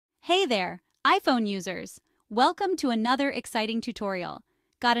Hey there, iPhone users! Welcome to another exciting tutorial.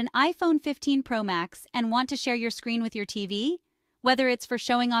 Got an iPhone 15 Pro Max and want to share your screen with your TV? Whether it's for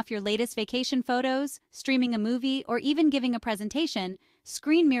showing off your latest vacation photos, streaming a movie, or even giving a presentation,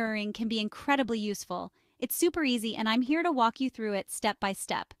 screen mirroring can be incredibly useful. It's super easy and I'm here to walk you through it step by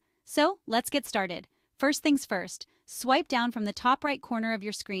step. So, let's get started. First things first, swipe down from the top right corner of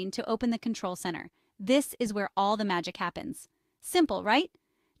your screen to open the control center. This is where all the magic happens. Simple, right?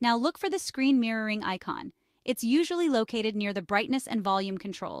 Now look for the screen mirroring icon. It's usually located near the brightness and volume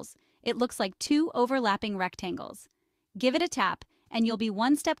controls. It looks like two overlapping rectangles. Give it a tap, and you'll be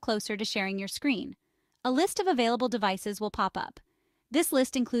one step closer to sharing your screen. A list of available devices will pop up. This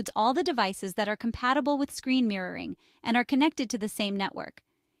list includes all the devices that are compatible with screen mirroring and are connected to the same network.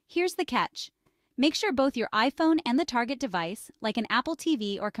 Here's the catch. Make sure both your iPhone and the target device, like an Apple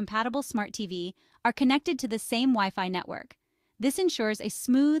TV or compatible smart TV, are connected to the same Wi-Fi network. This ensures a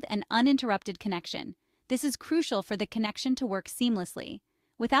smooth and uninterrupted connection. This is crucial for the connection to work seamlessly.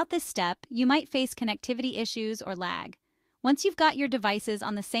 Without this step, you might face connectivity issues or lag. Once you've got your devices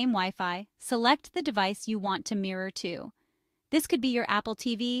on the same Wi-Fi, select the device you want to mirror to. This could be your Apple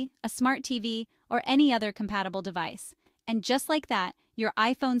TV, a smart TV, or any other compatible device. And just like that, your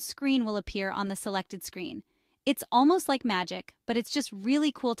iPhone's screen will appear on the selected screen. It's almost like magic, but it's just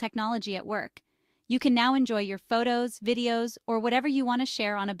really cool technology at work. You can now enjoy your photos, videos, or whatever you want to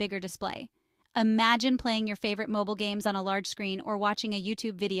share on a bigger display. Imagine playing your favorite mobile games on a large screen or watching a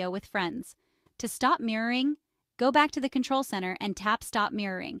YouTube video with friends. To stop mirroring, go back to the control center and tap Stop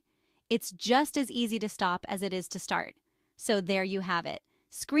Mirroring. It's just as easy to stop as it is to start. So there you have it.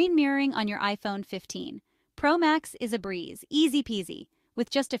 Screen mirroring on your iPhone 15. Pro Max is a breeze, easy peasy. With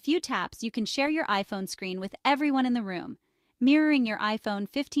just a few taps, you can share your iPhone screen with everyone in the room. Mirroring your iPhone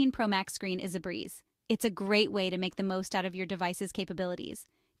 15 Pro Max screen is a breeze. It's a great way to make the most out of your device's capabilities.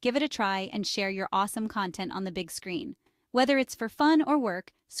 Give it a try and share your awesome content on the big screen. Whether it's for fun or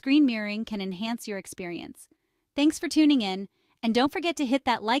work, screen mirroring can enhance your experience. Thanks for tuning in, and don't forget to hit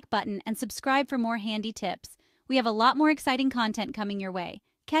that like button and subscribe for more handy tips. We have a lot more exciting content coming your way.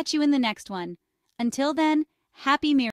 Catch you in the next one. Until then, happy mirroring.